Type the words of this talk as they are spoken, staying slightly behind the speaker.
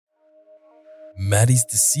Maddie's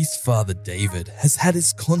deceased father, David, has had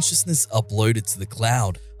his consciousness uploaded to the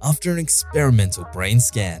cloud after an experimental brain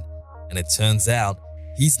scan, and it turns out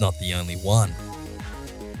he's not the only one.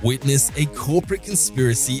 Witness a corporate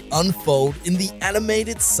conspiracy unfold in the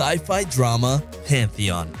animated sci-fi drama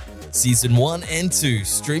Pantheon. Season 1 and 2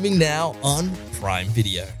 streaming now on Prime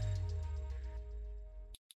Video.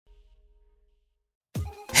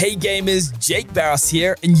 Hey gamers, Jake Barros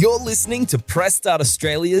here, and you're listening to Press Start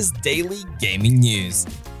Australia's daily gaming news.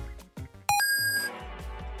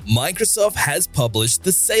 Microsoft has published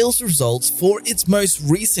the sales results for its most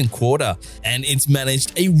recent quarter, and it's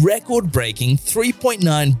managed a record-breaking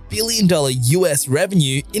 $3.9 billion US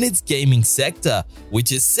revenue in its gaming sector,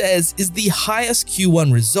 which it says is the highest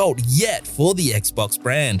Q1 result yet for the Xbox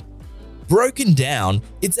brand. Broken down,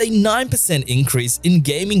 it's a 9% increase in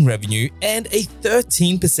gaming revenue and a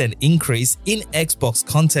 13% increase in Xbox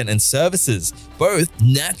content and services, both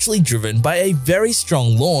naturally driven by a very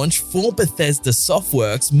strong launch for Bethesda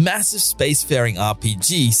Softworks' massive spacefaring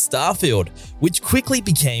RPG Starfield, which quickly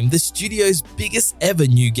became the studio's biggest ever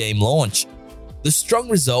new game launch. The strong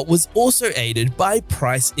result was also aided by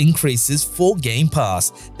price increases for Game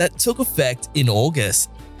Pass that took effect in August,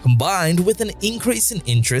 combined with an increase in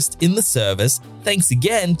interest in the service thanks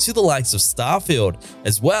again to the likes of Starfield,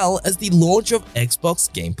 as well as the launch of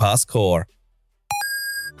Xbox Game Pass Core.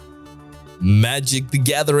 Magic the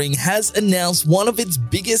Gathering has announced one of its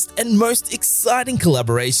biggest and most exciting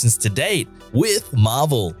collaborations to date with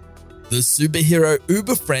Marvel. The superhero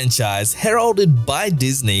Uber franchise, heralded by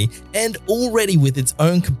Disney and already with its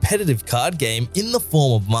own competitive card game in the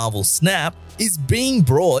form of Marvel Snap, is being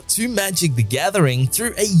brought to Magic the Gathering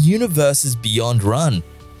through a Universes Beyond run.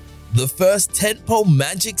 The first tentpole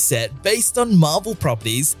Magic set based on Marvel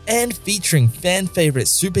properties and featuring fan-favorite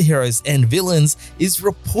superheroes and villains is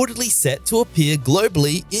reportedly set to appear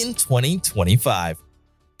globally in 2025.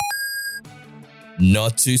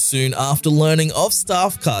 Not too soon after learning of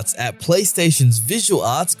staff cuts at PlayStation's Visual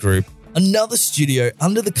Arts Group, another studio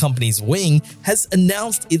under the company's wing has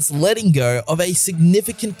announced it's letting go of a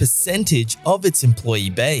significant percentage of its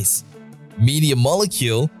employee base. Media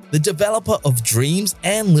Molecule, the developer of Dreams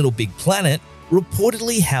and Little Big Planet,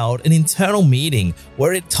 reportedly held an internal meeting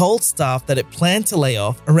where it told staff that it planned to lay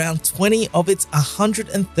off around 20 of its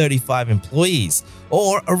 135 employees,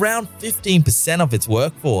 or around 15% of its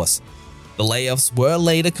workforce. The layoffs were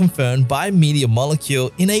later confirmed by Media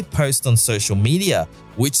Molecule in a post on social media,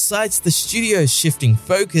 which cites the studio's shifting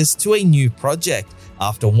focus to a new project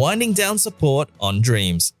after winding down support on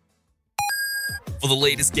Dreams. For the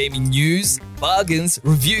latest gaming news, bargains,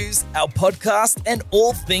 reviews, our podcast, and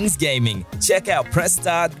all things gaming, check out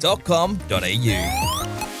pressstart.com.au.